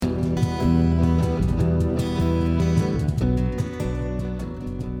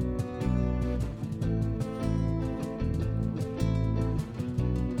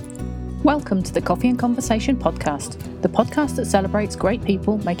Welcome to the Coffee and Conversation podcast, the podcast that celebrates great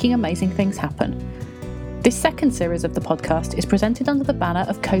people making amazing things happen. This second series of the podcast is presented under the banner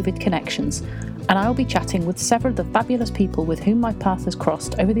of COVID Connections, and I will be chatting with several of the fabulous people with whom my path has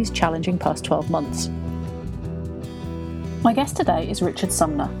crossed over these challenging past 12 months. My guest today is Richard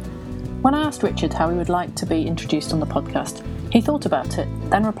Sumner. When I asked Richard how he would like to be introduced on the podcast, he thought about it,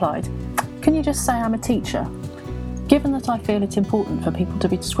 then replied, "Can you just say I'm a teacher?" Given that I feel it's important for people to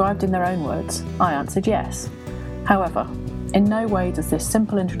be described in their own words, I answered yes. However, in no way does this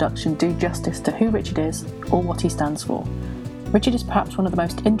simple introduction do justice to who Richard is or what he stands for. Richard is perhaps one of the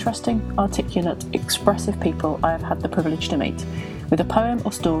most interesting, articulate, expressive people I have had the privilege to meet. With a poem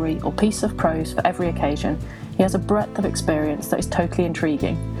or story or piece of prose for every occasion, he has a breadth of experience that is totally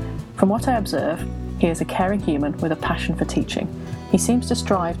intriguing. From what I observe, he is a caring human with a passion for teaching. He seems to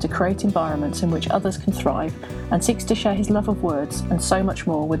strive to create environments in which others can thrive and seeks to share his love of words and so much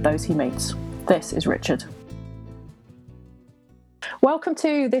more with those he meets. This is Richard. Welcome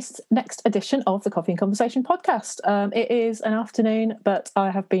to this next edition of the Coffee and Conversation podcast. It is an afternoon, but I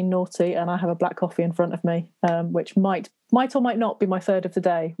have been naughty and I have a black coffee in front of me, which might or might not be my third of the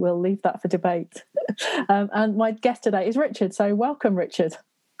day. We'll leave that for debate. And my guest today is Richard. So welcome, Richard.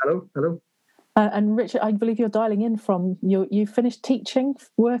 Hello. And Richard, I believe you're dialing in from, you finished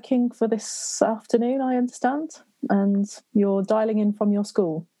working for this afternoon, I understand, and you're dialing in from your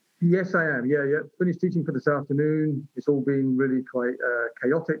school. Yes, I am. Yeah. Finished teaching for this afternoon. It's all been really quite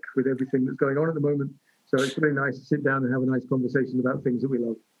chaotic with everything that's going on at the moment. So it's really nice to sit down and have a nice conversation about things that we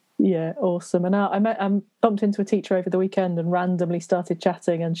love. Yeah, awesome. And I bumped into a teacher over the weekend and randomly started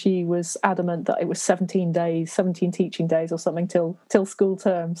chatting, and she was adamant that it was 17 teaching days or something till school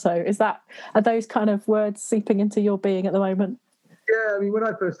term. So are those kind of words seeping into your being at the moment? Yeah, I mean, when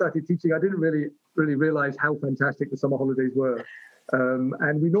I first started teaching, I didn't really realise how fantastic the summer holidays were.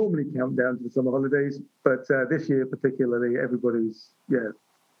 And we normally count down to the summer holidays, but this year particularly, everybody's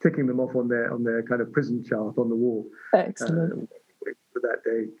ticking them off on their kind of prison chart on the wall. Excellent. For that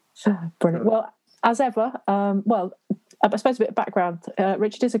day. Brilliant. Well, as ever, I suppose a bit of background.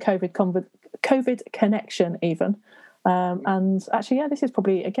 Richard is a COVID connection even. And actually, this is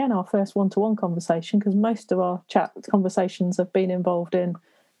probably, again, our first one-to-one conversation, because most of our chat conversations have been involved in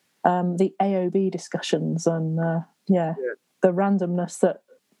the AOB discussions and, the randomness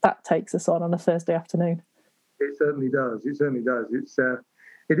that takes us on a Thursday afternoon. It certainly does.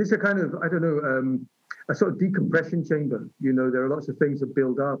 It is a kind of, a sort of decompression chamber. You know, there are lots of things that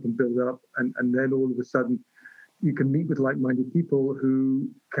build up, and then all of a sudden you can meet with like-minded people who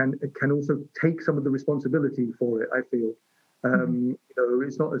can also take some of the responsibility for it, I feel.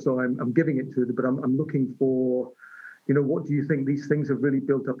 It's not as though I'm giving it to them, but I'm looking for, what do you think these things have really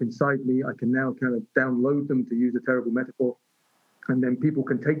built up inside me? I can now kind of download them, to use a terrible metaphor, and then people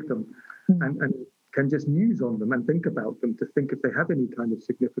can take them and can just muse on them and think about them, to think if they have any kind of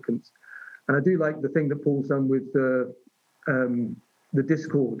significance. And I do like the thing that Paul's done with the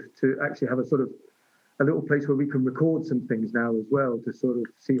Discord, to actually have a little place where we can record some things now as well, to sort of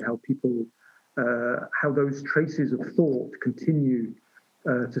see how people, how those traces of thought continue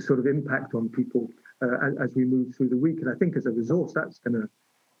to sort of impact on people as we move through the week. And I think as a resource, that's going to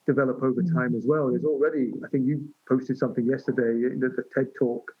develop over time as well. There's already, I think you posted something yesterday, the TED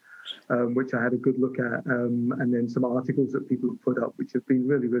Talk, which I had a good look at, and then some articles that people have put up, which have been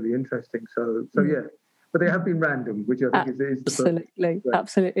really, really interesting. So yeah, but they have been random, which I think is the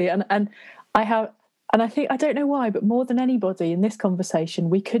absolutely. And I think, I don't know why, but more than anybody in this conversation,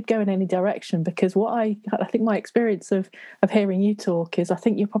 we could go in any direction, because what I think my experience of hearing you talk is, I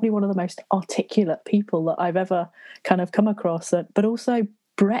think you're probably one of the most articulate people that I've ever kind of come across, but also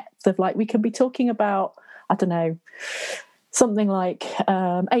breadth of, like, we can be talking about, I don't know, something like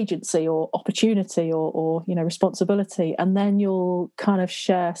agency or opportunity or responsibility, and then you'll kind of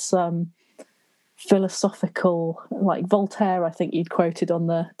share some philosophical, like Voltaire, I think you'd quoted on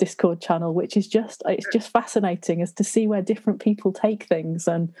the Discord channel, which is just fascinating as to see where different people take things.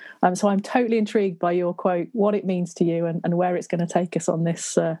 And so I'm totally intrigued by your quote, what it means to you, and where it's going to take us on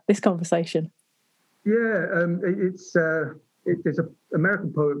this conversation. There's an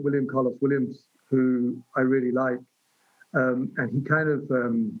American poet, William Carlos Williams, who I really like. And he kind of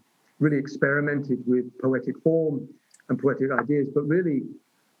really experimented with poetic form and poetic ideas, but really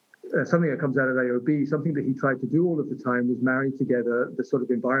something that comes out of AOB, something that he tried to do all of the time, was marry together the sort of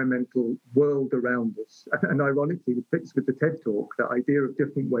environmental world around us. And ironically, it fits with the TED Talk, the idea of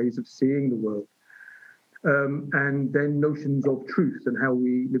different ways of seeing the world. And then notions of truth and how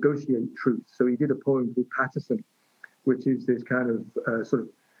we negotiate truth. So he did a poem called Patterson, which is this kind of sort of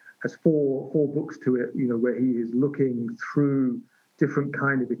has four books to it, where he is looking through different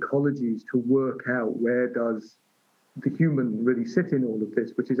kind of ecologies to work out where does the human really sit in all of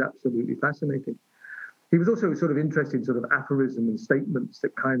this, which is absolutely fascinating. He was also sort of interested in sort of aphorism and statements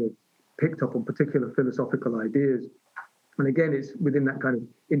that kind of picked up on particular philosophical ideas. And again, it's within that kind of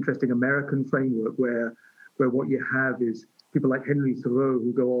interesting American framework where what you have is people like Henry Thoreau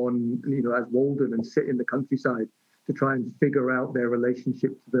who go on, as Walden and sit in the countryside to try and figure out their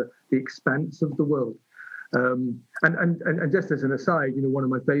relationship to the expanse of the world. And just as an aside, one of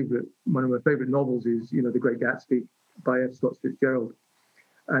my favorite novels is The Great Gatsby by F. Scott Fitzgerald.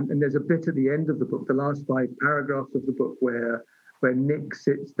 And there's a bit at the end of the book, the last 5 paragraphs of the book, where Nick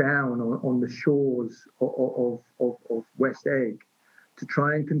sits down on the shores of West Egg to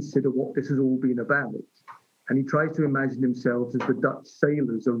try and consider what this has all been about. And he tries to imagine himself as the Dutch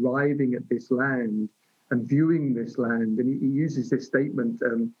sailors arriving at this land and viewing this land. And he uses this statement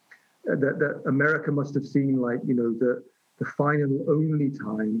that America must have seemed like, the final only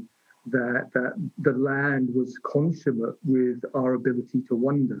time that the land was consummate with our ability to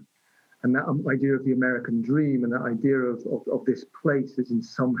wonder. And that idea of the American dream and that idea of this place is in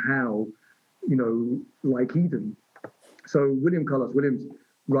somehow, like Eden. So William Carlos Williams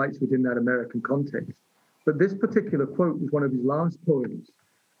writes within that American context. But this particular quote was one of his last poems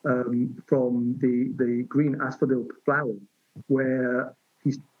from the Green Asphodel Flower, where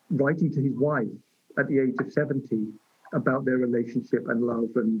he's writing to his wife at the age of 70 about their relationship and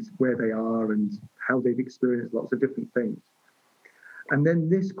love and where they are and how they've experienced lots of different things. And then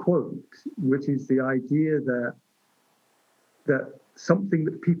this quote, which is the idea that something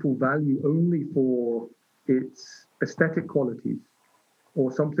that people value only for its aesthetic qualities, or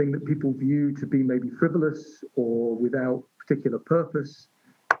something that people view to be maybe frivolous or without particular purpose,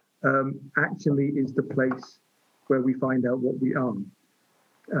 actually is the place where we find out what we are.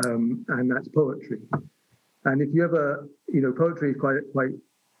 And that's poetry. And if you ever, poetry is quite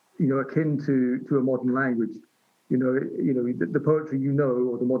akin to a modern language. The poetry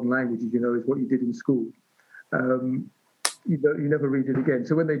or the modern language is what you did in school. You never read it again.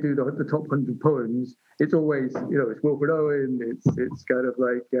 So when they do the top 100 poems, it's always it's Wilfred Owen, it's kind of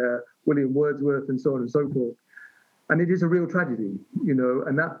like William Wordsworth and so on and so forth. And it is a real tragedy,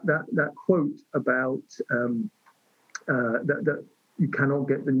 And that quote about that you cannot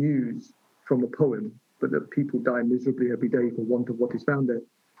get the news from a poem, but that people die miserably every day for want of what is found there,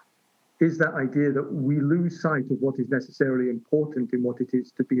 is that idea that we lose sight of what is necessarily important in what it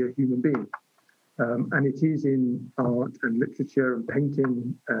is to be a human being. And it is in art and literature and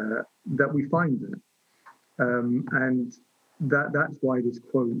painting that we find that. And that's why this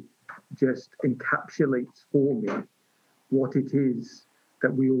quote just encapsulates for me what it is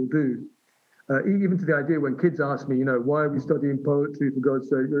that we all do. Even to the idea when kids ask me, why are we studying poetry, for God's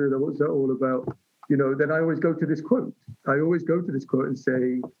sake, what's that all about? Then I always go to this quote. I always go to this quote and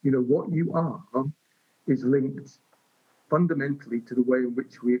say, what you are is linked fundamentally to the way in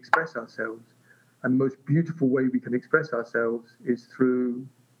which we express ourselves. And the most beautiful way we can express ourselves is through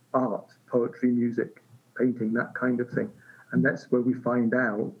art, poetry, music, painting, that kind of thing. And that's where we find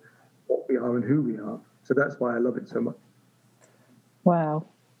out what we are and who we are. So that's why I love it so much. Wow.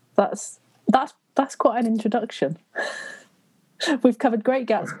 That's quite an introduction. We've covered Great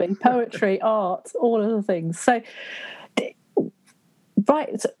Gatsby, poetry, art, all of the things. So,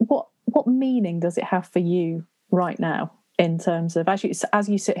 right, what meaning does it have for you right now? In terms of as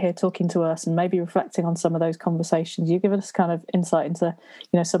you sit here talking to us and maybe reflecting on some of those conversations, you give us kind of insight into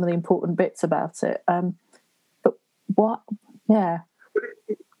some of the important bits about it. But what? Yeah.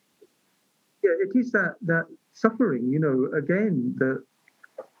 It is that suffering. Again, that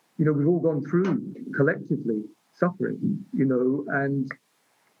we've all gone through collectively suffering. And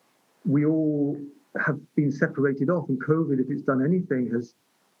we all have been separated off. And COVID, if it's done anything, has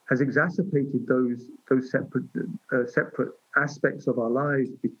exacerbated those separate aspects of our lives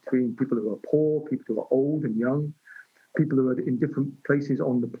between people who are poor, people who are old and young, people who are in different places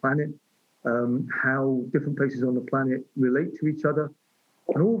on the planet, how different places on the planet relate to each other,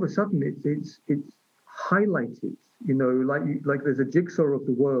 and all of a sudden it's highlighted. Like there's a jigsaw of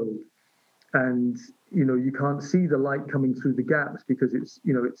the world, and you can't see the light coming through the gaps because it's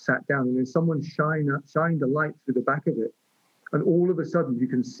sat down, and then someone shined a light through the back of it. And all of a sudden, you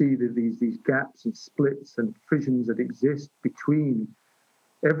can see these gaps and splits and fissures that exist between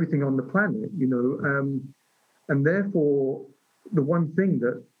everything on the planet, and therefore, the one thing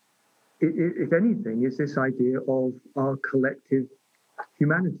that, if anything, is this idea of our collective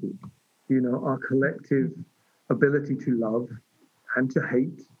humanity, our collective ability to love and to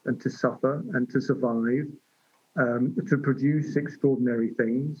hate and to suffer and to survive, to produce extraordinary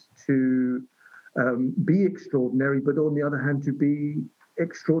things, to be extraordinary, but on the other hand, to be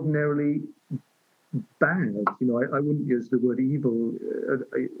extraordinarily bad. I wouldn't use the word evil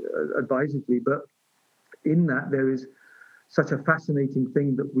advisedly, but in that there is such a fascinating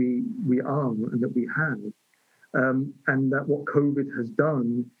thing that we are and that we have, and that what COVID has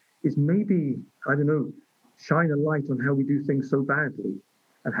done is maybe, I don't know, shine a light on how we do things so badly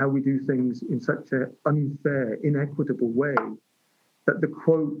and how we do things in such an unfair, inequitable way, that the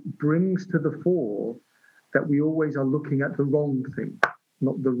quote brings to the fore that we always are looking at the wrong thing,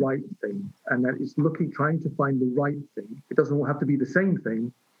 not the right thing, and that it's trying to find the right thing. It doesn't all have to be the same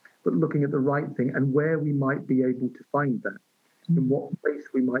thing, but looking at the right thing and where we might be able to find that, in what place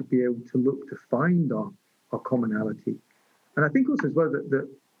we might be able to look to find our commonality. And I think also as well that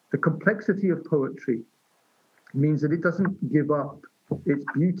the complexity of poetry means that it doesn't give up its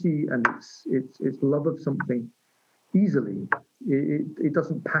beauty and its love of something easily. It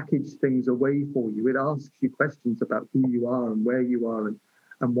doesn't package things away for you. It asks you questions about who you are and where you are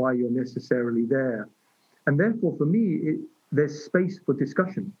and why you're necessarily there. And therefore, for me, there's space for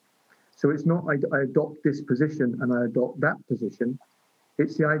discussion. So it's not I adopt this position and I adopt that position.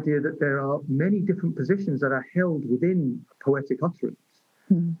 It's the idea that there are many different positions that are held within poetic utterance.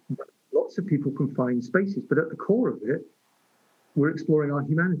 But lots of people can find spaces, but at the core of it, we're exploring our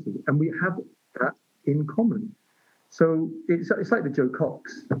humanity, and we have that in common. So it's like the Jo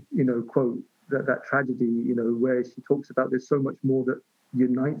Cox, quote, that tragedy, where she talks about there's so much more that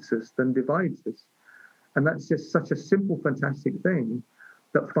unites us than divides us. And that's just such a simple, fantastic thing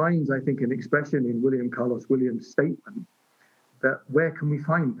that finds, I think, an expression in William Carlos Williams' statement, that where can we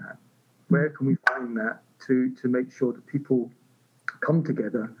find that? Where can we find that to make sure that people come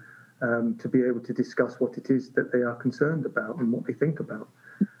together to be able to discuss what it is that they are concerned about and what they think about?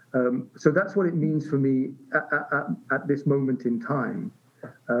 So that's what it means for me at this moment in time,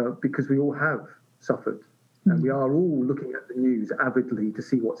 because we all have suffered. And we are all looking at the news avidly to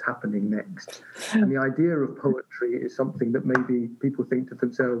see what's happening next. And the idea of poetry is something that maybe people think to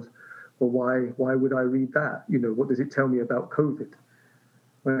themselves, well, why would I read that? What does it tell me about COVID?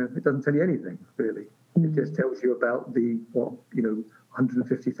 Well, it doesn't tell you anything, really. It just tells you about the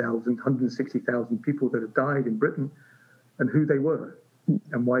 150,000, 160,000 people that have died in Britain and who they were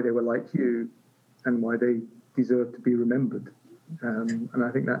and why they were like you and why they deserve to be remembered. And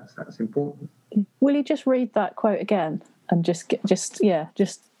I think that's important. Will you just read that quote again and just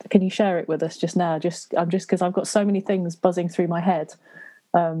can you share it with us just now? I'm just because I've got so many things buzzing through my head.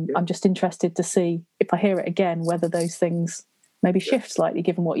 I'm just interested to see if I hear it again whether those things maybe shift slightly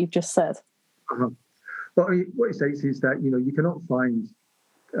given what you've just said. Well, I mean, what it says is that you cannot find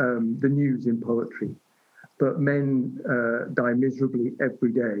the news in poetry, but men die miserably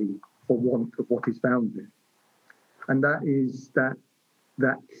every day for want of what is found there. And that is that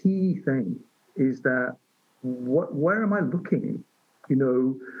key thing is that where am I looking?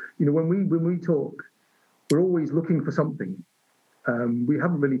 When we talk, we're always looking for something. We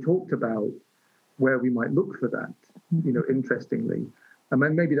haven't really talked about where we might look for that. Interestingly,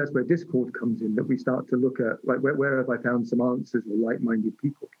 and maybe that's where discord comes in. That we start to look at like where have I found some answers or like-minded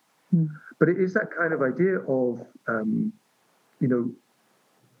people. But it is that kind of idea of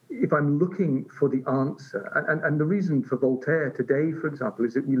if I'm looking for the answer, and the reason for Voltaire today, for example,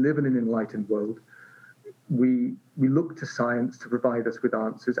 is that we live in an enlightened world. We look to science to provide us with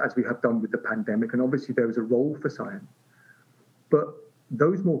answers, as we have done with the pandemic, and obviously there is a role for science. But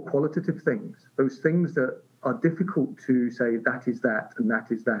those more qualitative things, those things that are difficult to say that is that and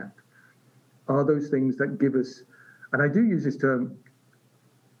that is that, are those things that give us, and I do use this term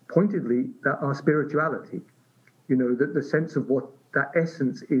pointedly, that our spirituality, the sense of what that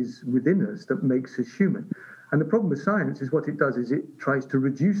essence is within us that makes us human. And the problem with science is what it does is it tries to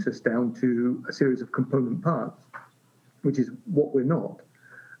reduce us down to a series of component parts, which is what we're not.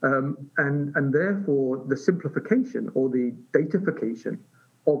 And therefore the simplification or the datafication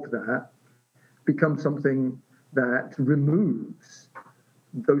of that becomes something that removes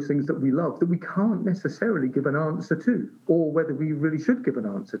those things that we love, that we can't necessarily give an answer to, or whether we really should give an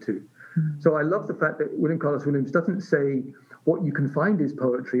answer to. So I love the fact that William Carlos Williams doesn't say what you can find is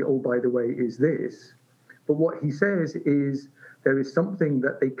poetry, oh, by the way, is this. But what he says is there is something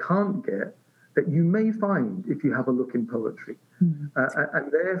that they can't get that you may find if you have a look in poetry.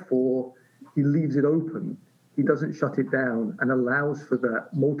 And therefore, he leaves it open. He doesn't shut it down and allows for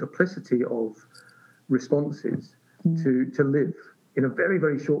that multiplicity of responses to live in a very,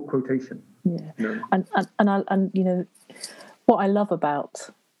 very short quotation. Yeah. And what I love about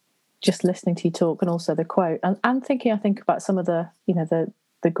just listening to you talk and also the quote and thinking, I think about some of the,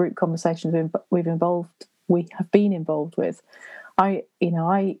 the group conversations we have been involved with.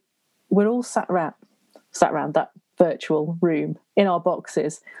 we're all sat around that virtual room in our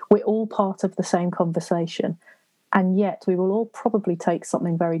boxes. We're all part of the same conversation, and yet we will all probably take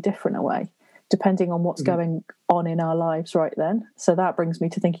something very different away, depending on what's going on in our lives right then. So that brings me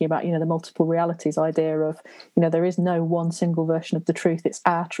to thinking about, the multiple realities idea of, there is no one single version of the truth. It's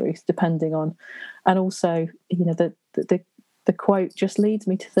our truth, depending on, and also, the quote just leads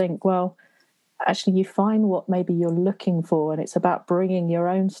me to think, well, actually you find what maybe you're looking for, and it's about bringing your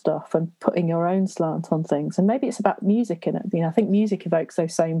own stuff and putting your own slant on things. And maybe it's about music in it. I think music evokes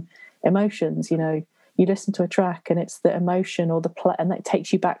those same emotions. You listen to a track and it's the emotion or the play, and that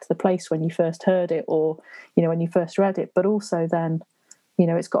takes you back to the place when you first heard it, or when you first read it. But also then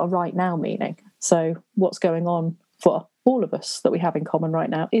it's got a right now meaning. So what's going on for all of us that we have in common right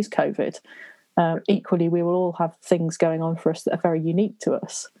now is COVID. Equally, we will all have things going on for us that are very unique to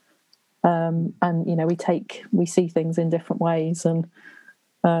us. And we see things in different ways, and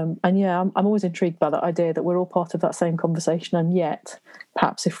I'm always intrigued by that idea that we're all part of that same conversation. And yet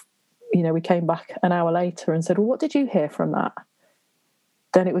perhaps if we came back an hour later and said, well, what did you hear from that?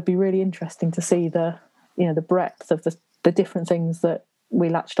 Then it would be really interesting to see the breadth of the different things that we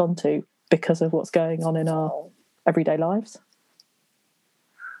latched onto because of what's going on in our everyday lives.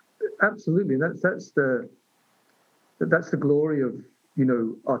 Absolutely. That's the glory of,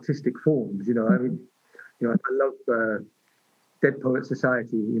 artistic forms. I love Dead Poets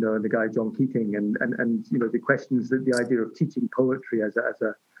Society, and the guy John Keating, and the questions that the idea of teaching poetry as a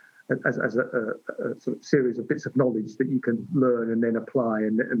sort of series of bits of knowledge that you can learn and then apply,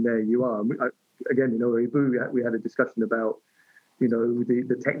 and there you are. We had a discussion about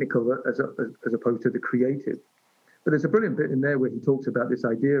the technical as opposed to the creative. But there's a brilliant bit in there where he talks about this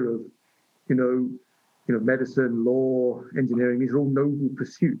idea of medicine, law, engineering. These are all noble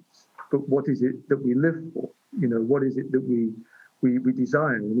pursuits, but what is it that we live for? What is it that we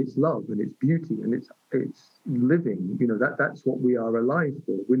desire? And it's love, and it's beauty, and it's living. That's what we are alive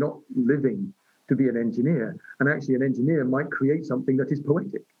for. We're not living to be an engineer. And actually, an engineer might create something that is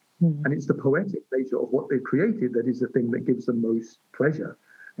poetic, and it's the poetic nature of what they've created that is the thing that gives them most pleasure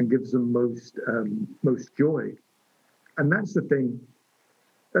and gives them most joy. And that's the thing.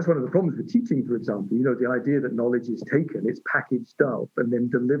 That's one of the problems with teaching, for example. The idea that knowledge is taken, it's packaged up and then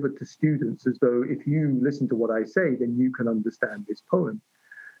delivered to students as though if you listen to what I say, then you can understand this poem.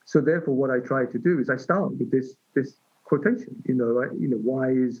 So therefore, what I try to do is I start with this quotation.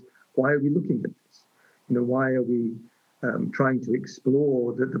 Why are we looking at this? Why are we trying to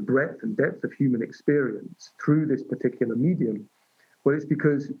explore the breadth and depth of human experience through this particular medium? Well, it's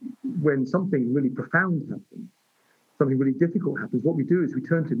because when something really profound happens, something really difficult happens, what we do is we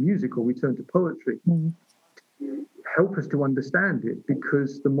turn to music or we turn to poetry to help us to understand it,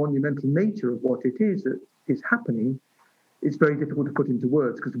 because the monumental nature of what it is that is happening is very difficult to put into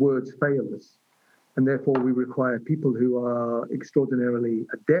words, because words fail us. And therefore we require people who are extraordinarily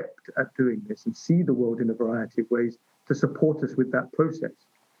adept at doing this and see the world in a variety of ways to support us with that process.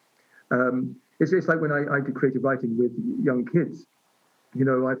 It's like when I do creative writing with young kids.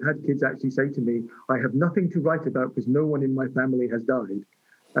 I've had kids actually say to me, I have nothing to write about because no one in my family has died.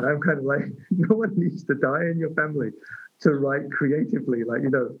 And I'm kind of like, no one needs to die in your family to write creatively,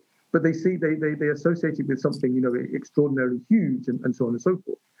 but they see, they associate it with something, extraordinarily huge and so on and so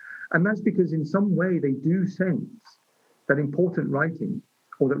forth. And that's because in some way they do sense that important writing,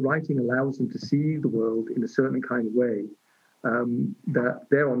 or that writing allows them to see the world in a certain kind of way, that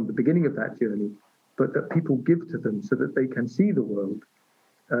they're on the beginning of that journey, but that people give to them so that they can see the world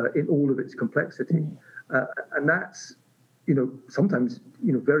in all of its complexity. And that's, sometimes,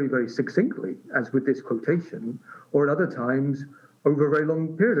 very, very succinctly, as with this quotation, or at other times over a very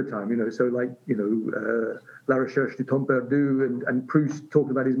long period of time, so like, La Recherche du Temps Perdu and Proust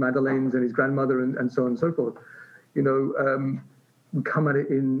talking about his Madeleines and his grandmother and so on and so forth. We come at it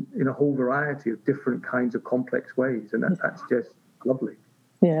in a whole variety of different kinds of complex ways, and that's just lovely.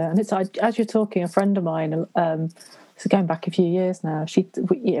 Yeah, and it's as you're talking, a friend of mine, so going back a few years now,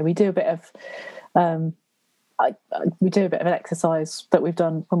 we do a bit of we do a bit of an exercise that we've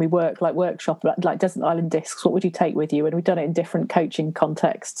done when we work, like workshop, like Desert Island Discs. What would you take with you? And we've done it in different coaching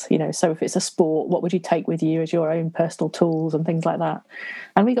contexts. So if it's a sport, what would you take with you as your own personal tools and things like that?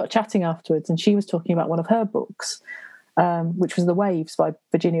 And we got chatting afterwards, and she was talking about one of her books, which was The Waves by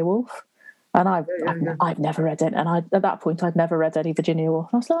Virginia Woolf. And I've never read it. And at that point, I'd never read any Virginia Woolf.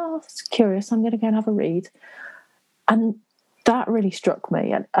 And I was like, oh, it's curious. I'm going to go and have a read. And that really struck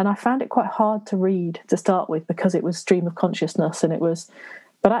me. And I found it quite hard to read to start with, because it was stream of consciousness.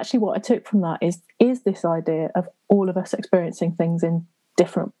 But actually what I took from that is this idea of all of us experiencing things in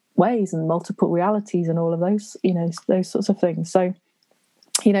different ways and multiple realities and all of those, those sorts of things. So,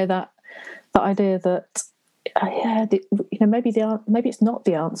 that the idea that maybe it's not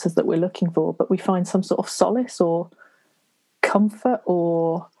the answers that we're looking for, but we find some sort of solace or comfort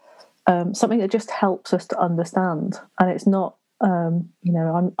or something that just helps us to understand. And it's not, I'm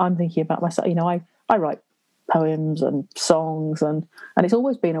thinking about myself. I write poems and songs, and it's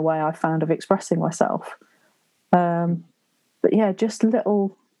always been a way I found of expressing myself. But yeah, just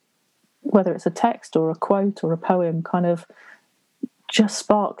little, whether it's a text or a quote or a poem, kind of just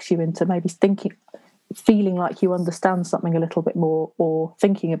sparks you into maybe feeling like you understand something a little bit more, or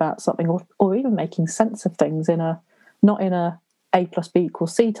thinking about something, or even making sense of things not in a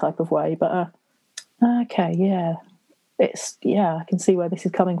A+B=C type of way, but okay, yeah, I can see where this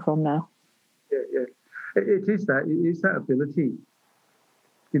is coming from now. Yeah. It is that ability,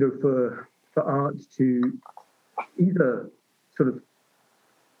 for art to either sort of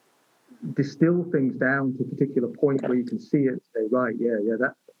distill things down to a particular point where you can see it, say, right,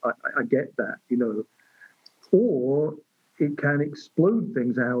 that I get that, or it can explode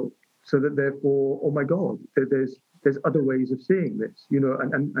things out so that therefore, oh my God, there's other ways of seeing this,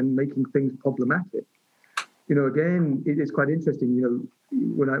 and making things problematic. Again, it is quite interesting,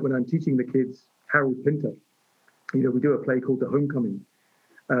 when I'm teaching the kids Harold Pinter, we do a play called The Homecoming.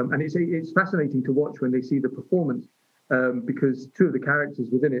 And it's fascinating to watch when they see the performance, because two of the characters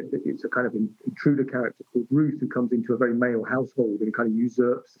within it, it's a kind of intruder character called Ruth, who comes into a very male household and kind of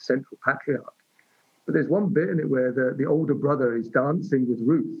usurps the central patriarch. But there's one bit in it where the older brother is dancing with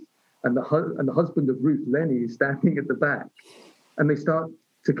Ruth, and the husband of Ruth, Lenny, is standing at the back, and they start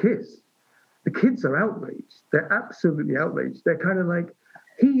to kiss. The kids are outraged. They're absolutely outraged. They're kind of like,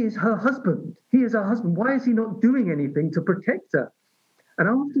 he is her husband. He is our husband. Why is he not doing anything to protect her? And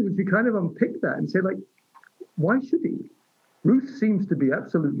afterwards, we kind of unpick that and say, like, why should he? Ruth seems to be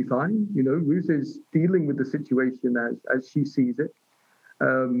absolutely fine. Ruth is dealing with the situation as she sees it.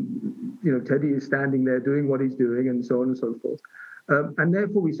 Teddy is standing there doing what he's doing, and so on and so forth. And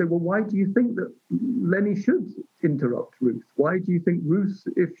therefore we say, well, why do you think that Lenny should interrupt Ruth? Why do you think Ruth,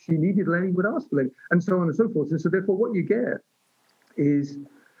 if she needed Lenny, would ask for Lenny? And so on and so forth. And so therefore what you get is,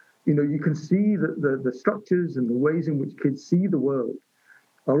 you can see that the structures and the ways in which kids see the world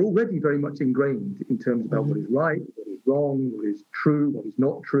are already very much ingrained in terms about what is right, what is wrong, what is true, what is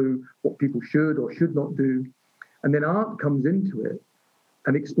not true, what people should or should not do. And then art comes into it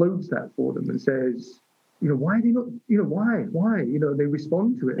and explodes that for them and says, why are they not, why? They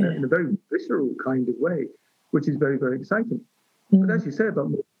respond to it in a very visceral kind of way, which is very, very exciting. But as you say about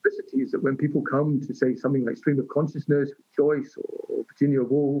multiplicity, is that when people come to say something like Stream of Consciousness, Joyce or Virginia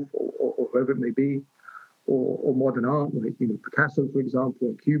Woolf or whoever it may be, or modern art, like Picasso, for example,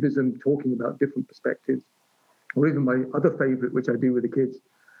 or Cubism, talking about different perspectives, or even my other favorite, which I do with the kids,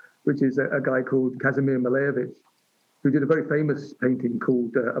 which is a guy called Kazimir Malevich, who did a very famous painting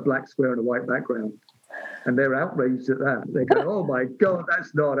called A Black Square on a White Background. And they're outraged at that. They go, oh my God,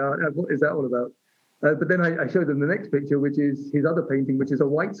 that's not art. What is that all about? But then I showed them the next picture, which is his other painting, which is a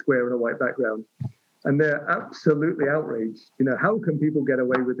white square on a white background. And they're absolutely outraged. How can people get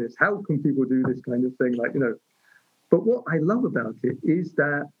away with this? How can people do this kind of thing? But what I love about it is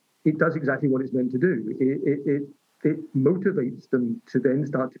that it does exactly what it's meant to do. It motivates them to then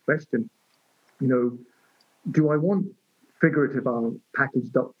start to question, do I want figurative art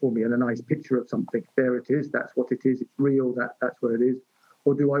packaged up for me and a nice picture of something? There it is. That's what it is. It's real. That's what it is.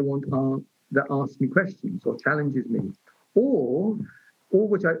 Or do I want art that asks me questions or challenges me? Or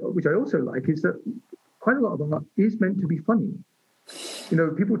which I also like is that quite a lot of art is meant to be funny.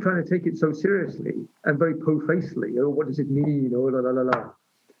 People trying to take it so seriously and very po-facely. Oh, what does it mean? Oh, la la la la.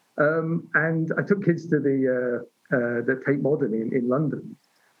 And I took kids to the Tate Modern in London,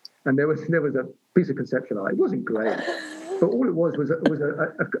 and there was a piece of conceptual art. It wasn't great, but all it was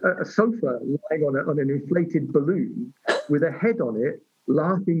a sofa lying on an inflated balloon with a head on it,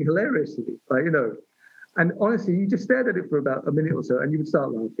 laughing hilariously, And honestly, you just stared at it for about a minute or so, and you would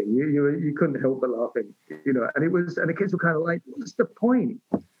start laughing. You couldn't help but laughing, And the kids were kind of like, "What's the point?"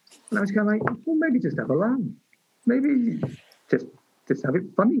 And I was kind of like, "Well, maybe just have a laugh. Maybe just have it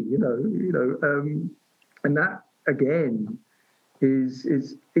funny, And that again is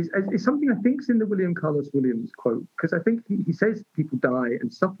something I think is in the William Carlos Williams quote, because I think he says people die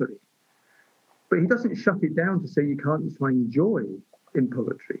and suffering, but he doesn't shut it down to say you can't find joy in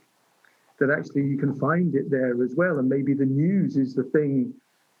poetry. That actually you can find it there as well. And maybe the news is the thing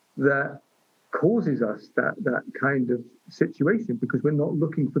that causes us that kind of situation, because we're not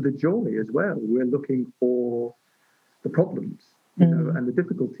looking for the joy as well. We're looking for the problems, and the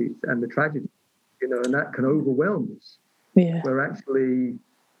difficulties and the tragedy, and that can overwhelm us. Yeah. Where actually,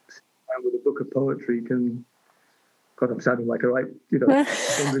 with a book of poetry can God, I'm sounding like a right,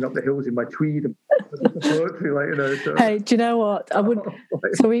 wandering up the hills in my tweed and poetry, like, So. Hey, do you know what? I would.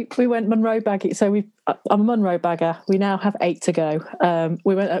 So we went Monroe bagging. So I'm a Monroe bagger. We now have 8 to go.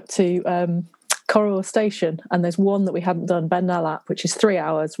 We went up to Cornwall Station, and there's one that we hadn't done, Ben Nalap, which is 3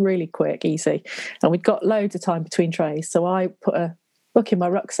 hours, really quick, easy, and we'd got loads of time between trays. So I put a book in my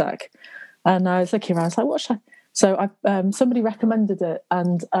rucksack, and I was looking around. I was like, what should I? So somebody recommended it,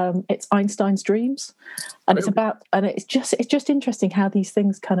 and it's Einstein's Dreams, and it's just interesting how these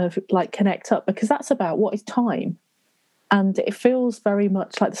things kind of like connect up, because that's about what is time, and it feels very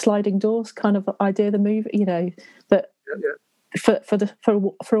much like the sliding doors kind of idea of the movie, that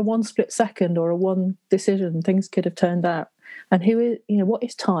for a one split second or a one decision, things could have turned out. And what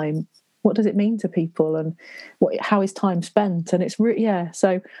is time? What does it mean to people, and how is time spent? And it's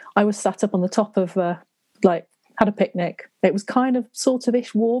So I was sat up on the top of had a picnic. It was kind of sort of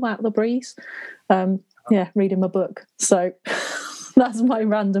ish warm out of the breeze. Reading my book. So that's my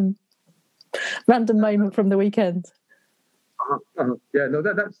random moment from the weekend. Yeah, no,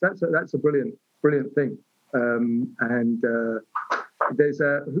 that's a brilliant thing. There's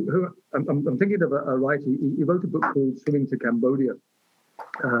I'm thinking of a writer. He wrote a book called Swimming to Cambodia,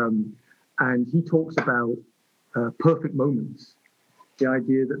 and he talks about perfect moments. The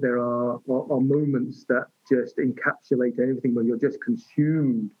idea that there are moments that just encapsulate everything, when you're just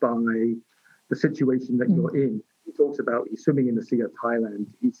consumed by the situation that you're in. He talks about he's swimming in the Sea of Thailand.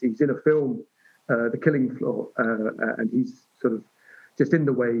 He's in a film, The Killing Floor, and he's sort of just in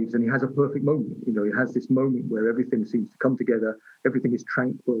the waves, and he has a perfect moment. He has this moment where everything seems to come together, everything is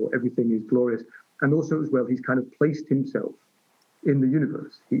tranquil, everything is glorious. And also as well, he's kind of placed himself in the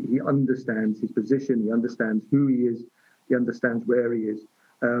universe. He understands his position, he understands who he is, he understands where he is.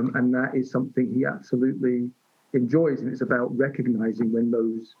 And that is something he absolutely enjoys. And it's about recognizing when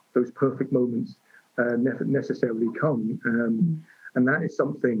those perfect moments necessarily come. And that is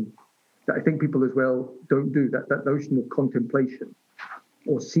something that I think people as well don't do, that notion of contemplation,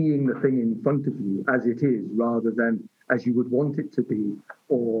 or seeing the thing in front of you as it is, rather than as you would want it to be,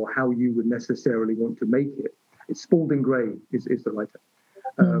 or how you would necessarily want to make it. It's Spalding Gray is the writer.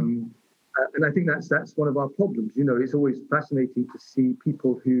 And I think that's one of our problems. It's always fascinating to see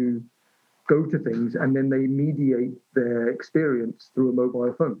people who go to things and then they mediate their experience through a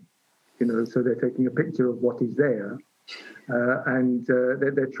mobile phone. So they're taking a picture of what is there, and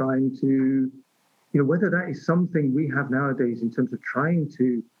they're trying to, whether that is something we have nowadays in terms of trying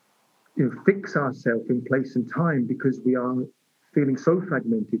to, fix ourselves in place and time, because we are feeling so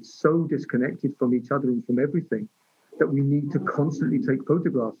fragmented, so disconnected from each other and from everything, that we need to constantly take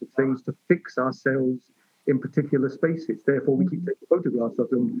photographs of things to fix ourselves in particular spaces. Therefore, we keep taking photographs of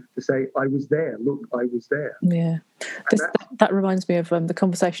them to say, I was there, look, I was there. Yeah. That reminds me of the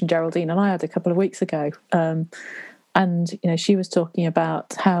conversation Geraldine and I had a couple of weeks ago. And, she was talking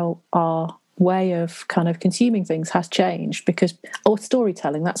about how our way of kind of consuming things has changed, or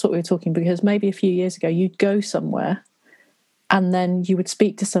storytelling, that's what we were talking, because maybe a few years ago you'd go somewhere and then you would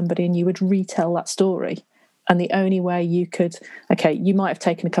speak to somebody and you would retell that story. And the only way you could, you might have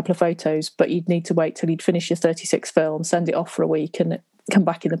taken a couple of photos, but you'd need to wait till you'd finish your 36 film, send it off for a week, and come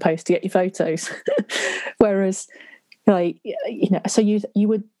back in the post to get your photos. Whereas, so you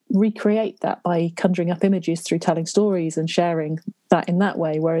would recreate that by conjuring up images through telling stories and sharing that in that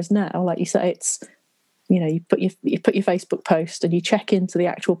way. Whereas now, like you say, it's, you put your Facebook post and you check into the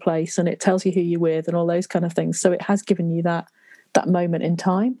actual place and it tells you who you're with and all those kind of things. So it has given you that moment in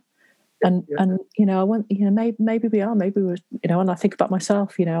time. And I want, maybe we are, maybe we're, when I think about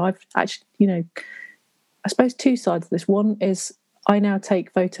myself, I've actually, I suppose two sides of this. One is I now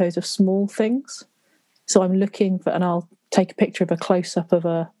take photos of small things. So I'm looking for, and I'll take a picture of a close-up of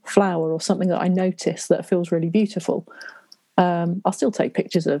a flower or something that I notice that feels really beautiful. I'll still take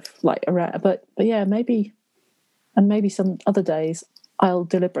pictures of like a rat, but yeah, maybe some other days I'll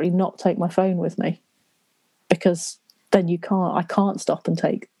deliberately not take my phone with me, because then I can't stop and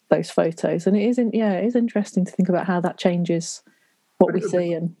take those photos. And it is interesting to think about how that changes what we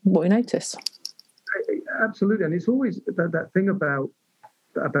see and what we notice. Absolutely. And it's always that thing about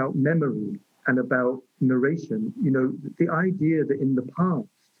memory and about narration. The idea that in the past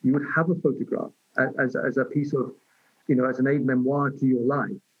you would have a photograph as a piece of, as an aid memoir to your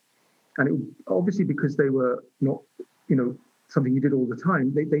life, and it, obviously because they were not something you did all the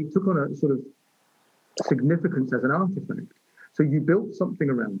time, they took on a sort of significance as an artifact. So you built something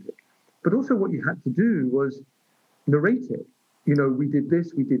around it. But also what you had to do was narrate it. We did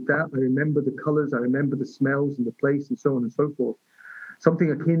this, we did that. I remember the colors, I remember the smells and the place and so on and so forth.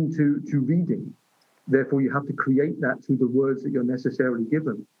 Something akin to reading. Therefore, you have to create that through the words that you're necessarily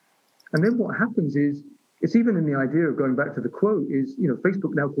given. And then what happens is It's even in the idea of going back to the quote is,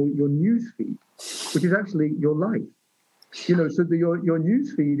 Facebook now call it your news feed, which is actually your life. So your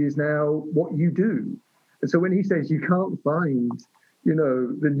news feed is now what you do. And so when he says you can't find,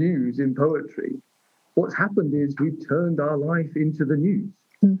 the news in poetry, what's happened is we've turned our life into the news,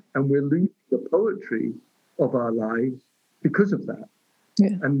 and we're losing the poetry of our lives because of that.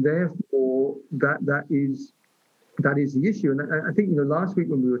 Yeah. And therefore, that is the issue. And I think, last week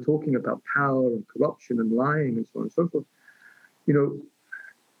when we were talking about power and corruption and lying and so on and so forth,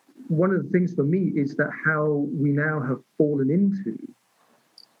 one of the things for me is that how we now have fallen into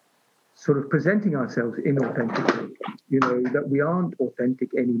sort of presenting ourselves inauthentically, that we aren't authentic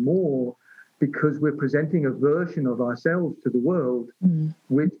anymore because we're presenting a version of ourselves to the world,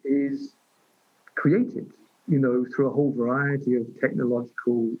 which is created, through a whole variety of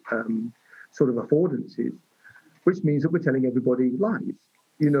technological sort of affordances, which means that we're telling everybody lies,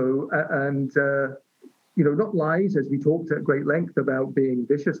 and not lies as we talked at great length about being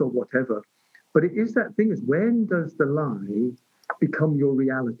vicious or whatever, but it is that thing is, when does the lie become your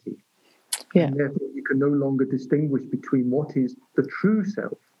reality? Yeah. And therefore you can no longer distinguish between what is the true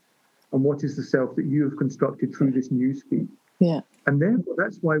self and what is the self that you have constructed through this newsfeed. Yeah. And therefore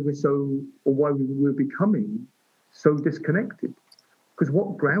that's why we're becoming so disconnected. Because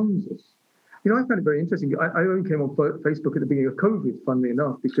what grounds us? I find it very interesting. I only came on Facebook at the beginning of COVID, funnily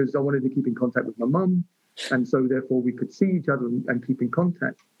enough, because I wanted to keep in contact with my mum, and so therefore we could see each other and keep in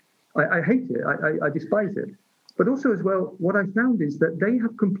contact. I hate it. I despise it. But also as well, what I found is that they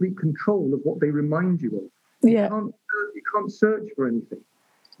have complete control of what they remind you of. Yeah. You can't search for anything.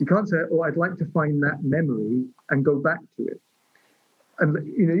 You can't say, "Oh, I'd like to find that memory and go back to it." And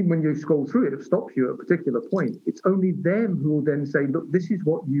even when you scroll through it, it stops you at a particular point. It's only them who will then say, "Look, this is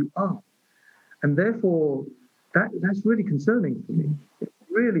what you are." And therefore, that's really concerning for me. It's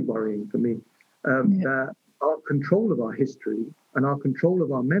really worrying for me that our control of our history and our control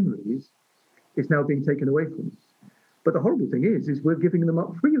of our memories is now being taken away from us. But the horrible thing is we're giving them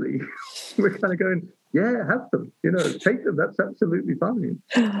up freely. We're kind of going, yeah, have them, take them. That's absolutely fine.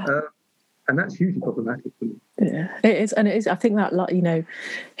 And that's hugely problematic for me. Yeah, it is. And it is. I think that,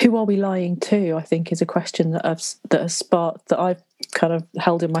 who are we lying to, I think, is a question that has sparked, that I've kind of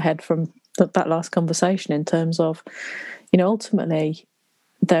held in my head from that last conversation, in terms of, ultimately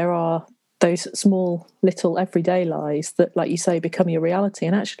there are those small little everyday lies that, like you say, become your reality.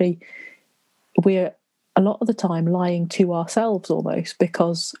 And actually we're a lot of the time lying to ourselves almost,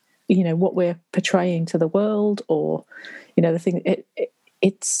 because what we're portraying to the world, or the thing,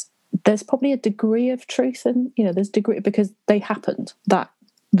 it's there's probably a degree of truth in, there's degree, because they happened, that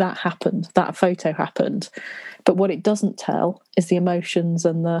happened, that photo happened, but what it doesn't tell is the emotions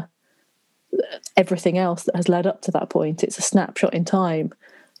and the everything else that has led up to that point. It's a snapshot in time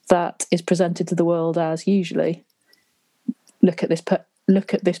that is presented to the world as, usually, look at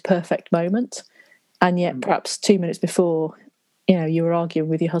this perfect moment, and yet perhaps 2 minutes before, you were arguing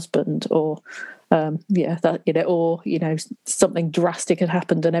with your husband, or something drastic had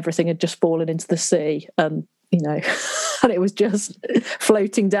happened and everything had just fallen into the sea, and and it was just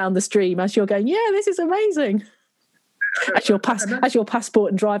floating down the stream as you're going, yeah, this is amazing, as your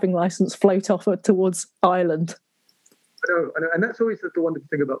passport and driving license float off towards Ireland. I know, and that's always the wonderful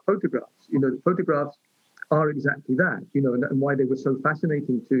thing about photographs. The photographs are exactly that, and why they were so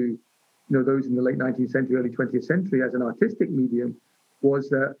fascinating to, those in the late 19th century, early 20th century as an artistic medium, was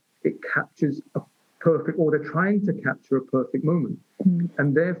that it captures a perfect, or they're trying to capture a perfect moment.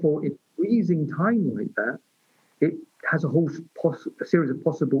 And therefore, in freezing time like that, it has a series of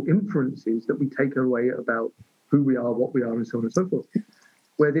possible inferences that we take away about who we are, what we are, and so on and so forth.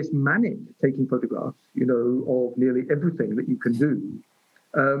 Where this manic taking photographs, of nearly everything that you can do,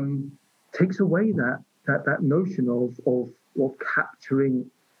 takes away that notion of capturing,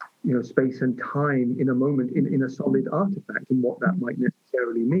 space and time in a moment, in a solid artifact, and what that might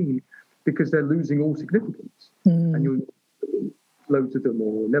necessarily mean, because they're losing all significance. And you'll loads of them,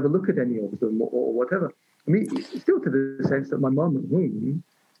 or never look at any of them, or whatever. I mean, still to the sense that my mum at home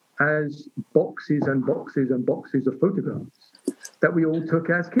has boxes and boxes and boxes of photographs that we all took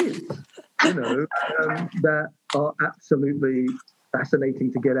as kids, that are absolutely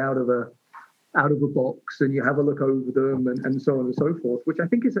fascinating to get out of a box, and you have a look over them, and so on and so forth, which I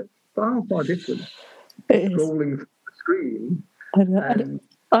think is far, far different. Scrolling through the screen.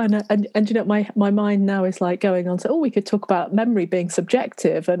 I know, and my mind now is like going on to, we could talk about memory being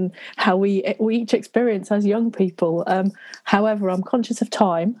subjective and how we each experience as young people. However, I'm conscious of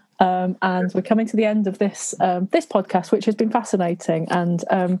time, and we're coming to the end of this podcast, which has been fascinating. And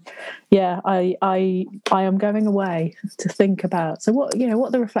I am going away to think about. So what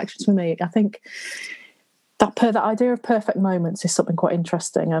are the reflections for me? I think that idea of perfect moments is something quite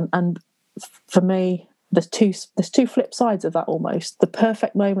interesting, and for me, there's two flip sides of that almost. The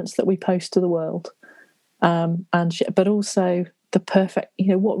perfect moments that we post to the world, but also the perfect,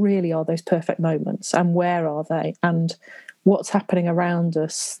 what really are those perfect moments, and where are they, and what's happening around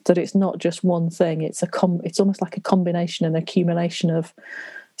us, that it's not just one thing. It's almost like a combination and accumulation of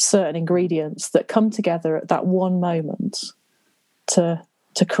certain ingredients that come together at that one moment to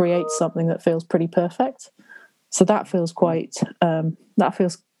create something that feels pretty perfect. So that feels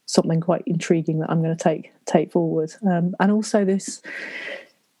something quite intriguing that I'm going to take forward. And also this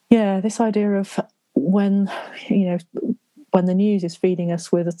idea of when the news is feeding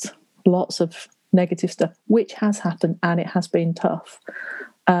us with lots of negative stuff, which has happened and it has been tough.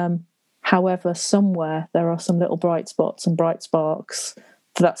 However, somewhere there are some little bright spots and bright sparks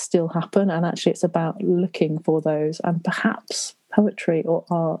that still happen, and actually it's about looking for those, and perhaps poetry or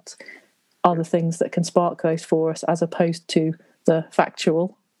art are the things that can spark those for us, as opposed to the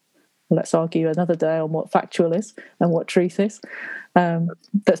factual. Let's argue another day on what factual is and what truth is,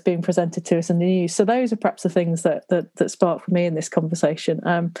 that's being presented to us in the news. So those are perhaps the things that spark for me in this conversation.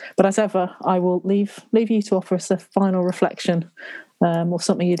 But as ever, I will leave you to offer us a final reflection, or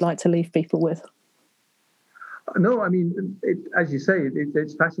something you'd like to leave people with. No, I mean, as you say,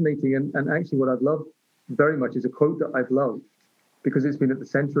 it's fascinating. And actually what I've loved very much is a quote that I've loved, because it's been at the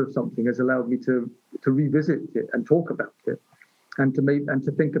center of something, has allowed me to revisit it and talk about it, and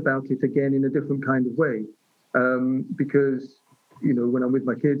to think about it again in a different kind of way. Because, when I'm with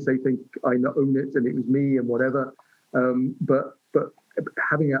my kids, they think I own it and it was me and whatever. But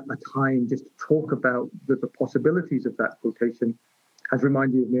having a time just to talk about the possibilities of that quotation has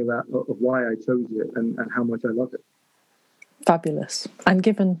reminded me of why I chose it and how much I love it. Fabulous. And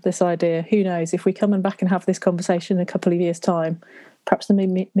given this idea, who knows, if we come back and have this conversation in a couple of years' time, perhaps the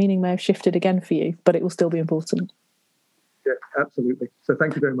meaning may have shifted again for you, but it will still be important. Yeah, absolutely. So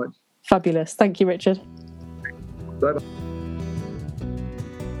thank you very much. Fabulous. Thank you, Richard. Bye-bye.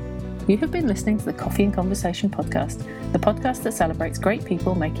 You have been listening to the Coffee and Conversation podcast, the podcast that celebrates great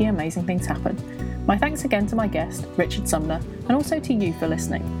people making amazing things happen. My thanks again to my guest, Richard Sumner, and also to you for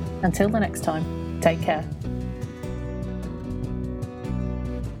listening. Until the next time, take care.